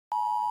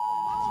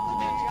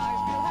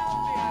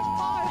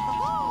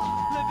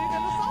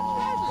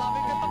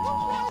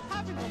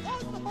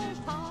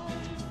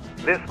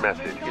This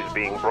message is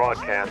being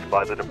broadcast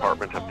by the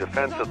Department of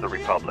Defense of the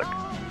Republic.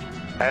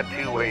 At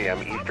 2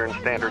 a.m. Eastern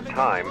Standard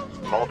Time,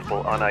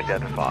 multiple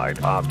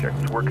unidentified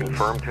objects were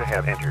confirmed to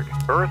have entered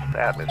Earth's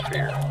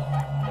atmosphere.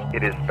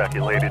 It is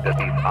speculated that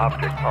these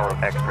objects are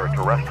of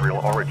extraterrestrial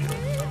origin.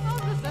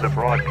 The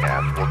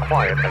broadcast will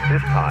quiet at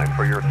this time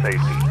for your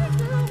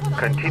safety.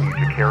 Continue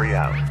to carry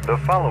out the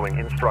following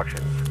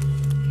instructions.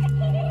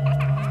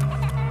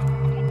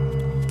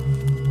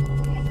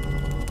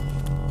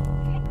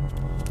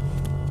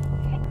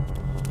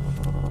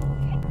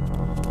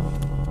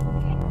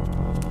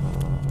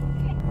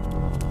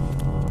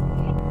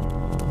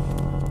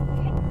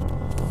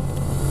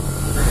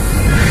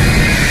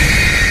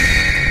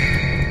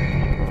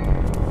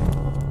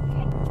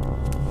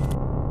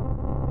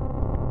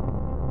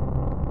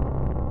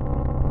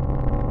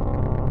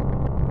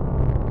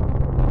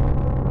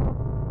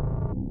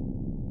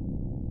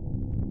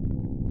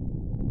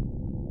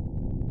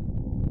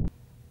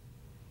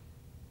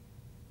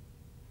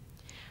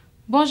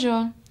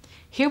 Bonjour!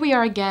 Here we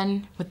are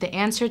again with the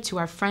answer to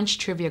our French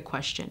trivia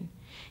question.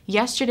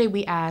 Yesterday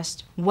we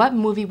asked, what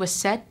movie was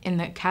set in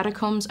the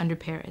catacombs under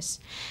Paris?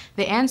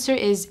 The answer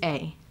is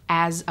A,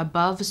 As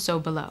Above, So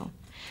Below.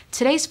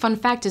 Today's fun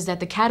fact is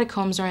that the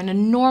catacombs are an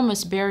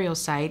enormous burial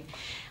site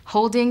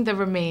holding the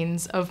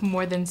remains of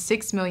more than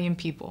 6 million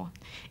people.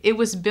 It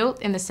was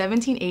built in the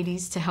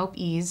 1780s to help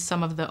ease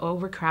some of the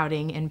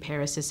overcrowding in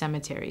Paris'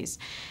 cemeteries,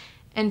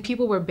 and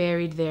people were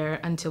buried there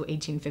until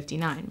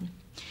 1859.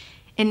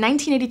 In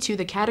 1982,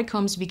 the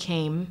catacombs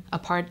became a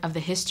part of the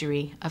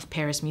history of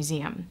Paris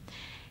Museum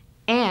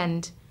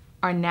and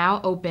are now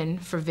open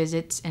for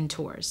visits and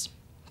tours.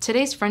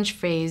 Today's French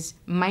phrase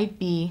might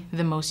be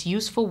the most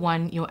useful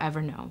one you'll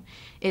ever know.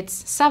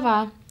 It's ça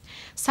va.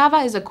 Ça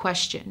va is a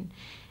question,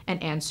 an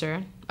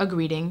answer, a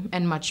greeting,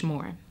 and much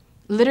more.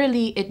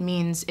 Literally, it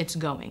means it's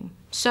going.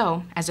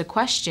 So, as a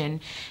question,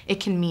 it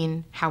can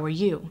mean how are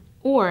you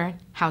or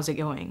how's it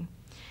going?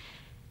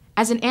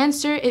 As an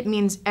answer, it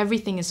means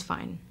everything is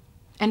fine.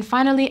 And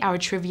finally, our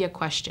trivia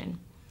question.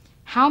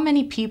 How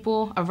many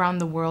people around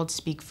the world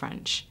speak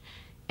French?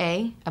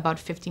 A, about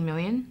 50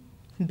 million,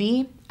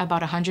 B,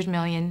 about 100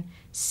 million,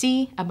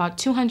 C, about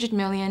 200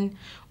 million,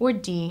 or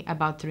D,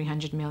 about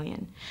 300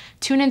 million.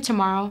 Tune in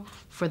tomorrow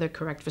for the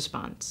correct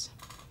response.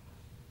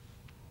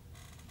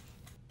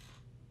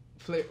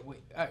 Flair,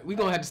 wait, all right, we're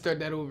gonna have to start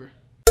that over.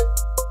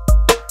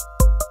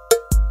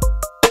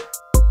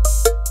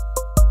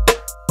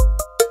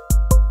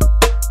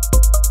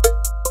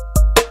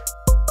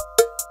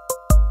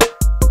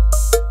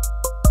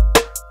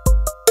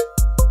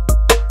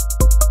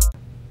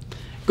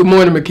 Good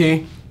morning,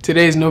 McKean.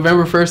 Today is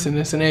November 1st and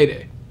it's an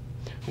A-Day.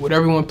 Would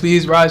everyone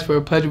please rise for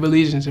a pledge of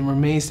allegiance and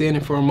remain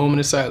standing for a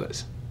moment of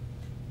silence.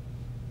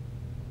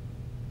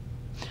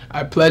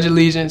 I pledge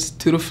allegiance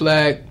to the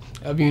flag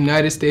of the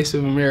United States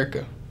of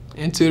America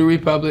and to the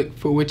republic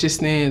for which it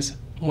stands,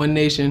 one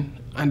nation,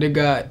 under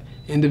God,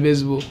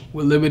 indivisible,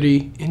 with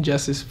liberty and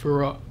justice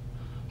for all.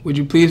 Would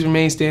you please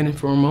remain standing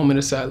for a moment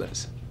of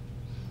silence.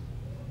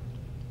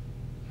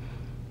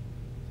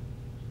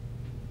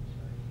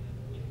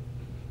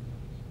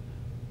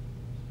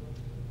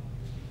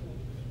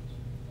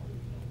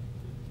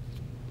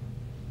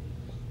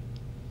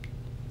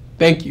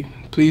 Thank you.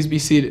 Please be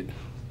seated.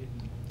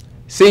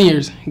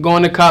 Seniors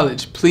going to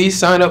college, please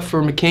sign up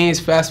for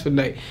McCain's Fast Food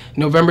Night,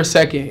 November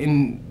 2nd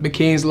in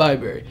McCain's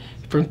library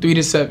from 3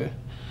 to 7.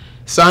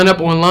 Sign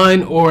up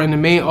online or in the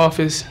main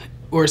office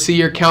or see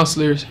your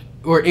counselors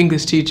or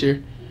English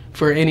teacher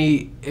for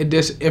any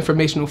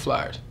informational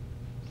flyers.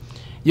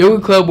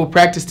 Yoga Club will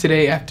practice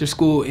today after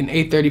school in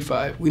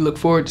 8:35. We look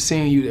forward to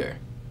seeing you there.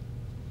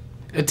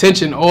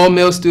 Attention, all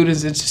male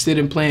students interested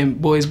in playing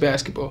boys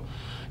basketball.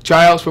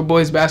 Tryouts for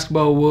boys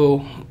basketball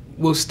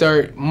will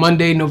start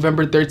Monday,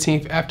 November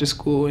 13th after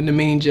school in the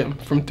main gym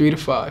from 3 to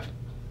 5.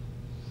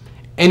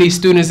 Any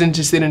students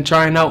interested in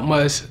trying out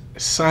must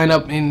sign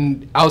up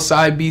in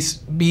outside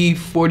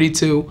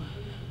B42,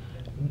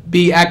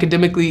 be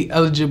academically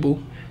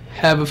eligible,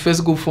 have a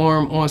physical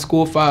form on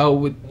school file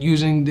with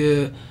using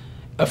the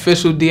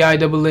official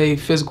DIAA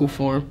physical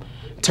form,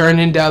 turned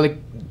in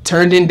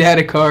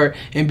data card,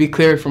 and be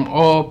cleared from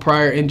all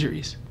prior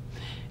injuries.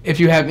 If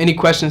you have any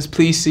questions,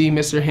 please see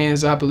Mr.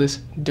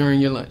 Hanzopoulos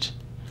during your lunch.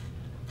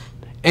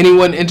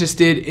 Anyone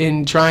interested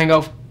in trying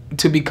out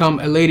to become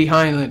a Lady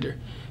Highlander,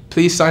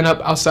 please sign up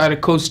outside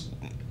of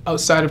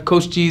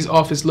Coach G's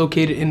office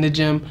located in the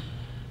gym.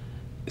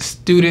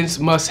 Students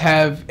must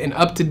have an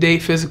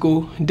up-to-date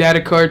physical, data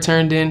card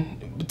turned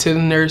in to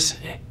the nurse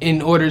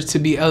in order to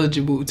be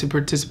eligible to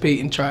participate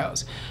in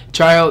tryouts.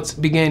 Tryouts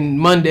begin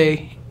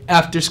Monday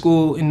after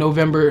school in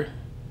November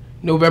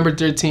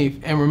 13th,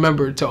 and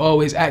remember to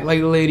always act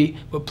like a lady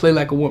but play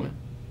like a woman.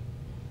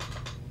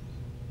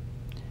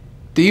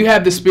 Do you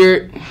have the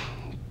spirit?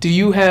 Do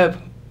you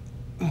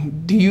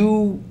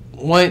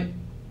want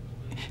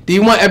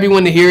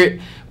everyone to hear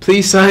it?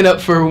 Please sign up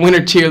for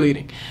winter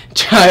cheerleading.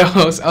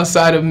 Trials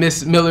outside of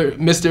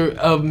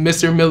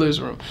Mr.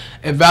 Miller's room.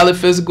 A valid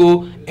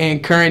physical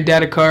and current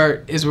data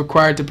card is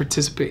required to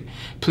participate.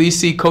 Please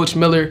see Coach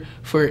Miller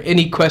for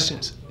any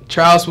questions.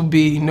 Trials will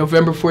be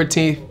November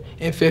 14th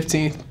and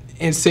 15th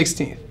and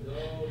 16th.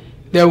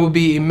 There will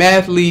be a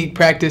math league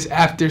practice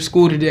after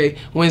school today,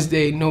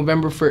 Wednesday,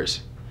 November 1st,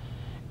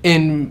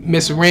 in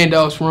Miss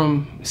Randolph's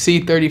room,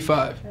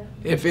 C35,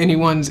 if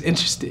anyone's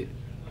interested.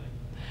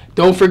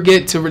 Don't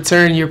forget to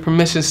return your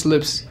permission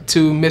slips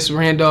to Miss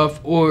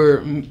Randolph or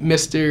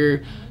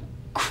Mr.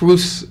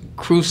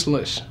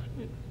 Kruslish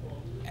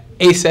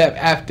ASAP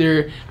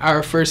after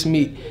our first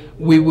meet.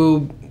 We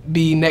will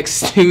be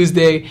next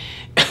Tuesday,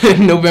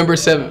 November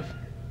 7th.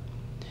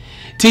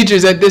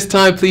 Teachers, at this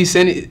time, please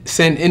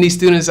send any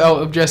students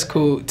out of dress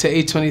code to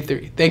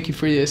 823. Thank you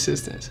for your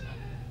assistance.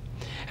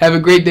 Have a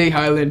great day,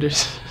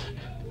 Highlanders.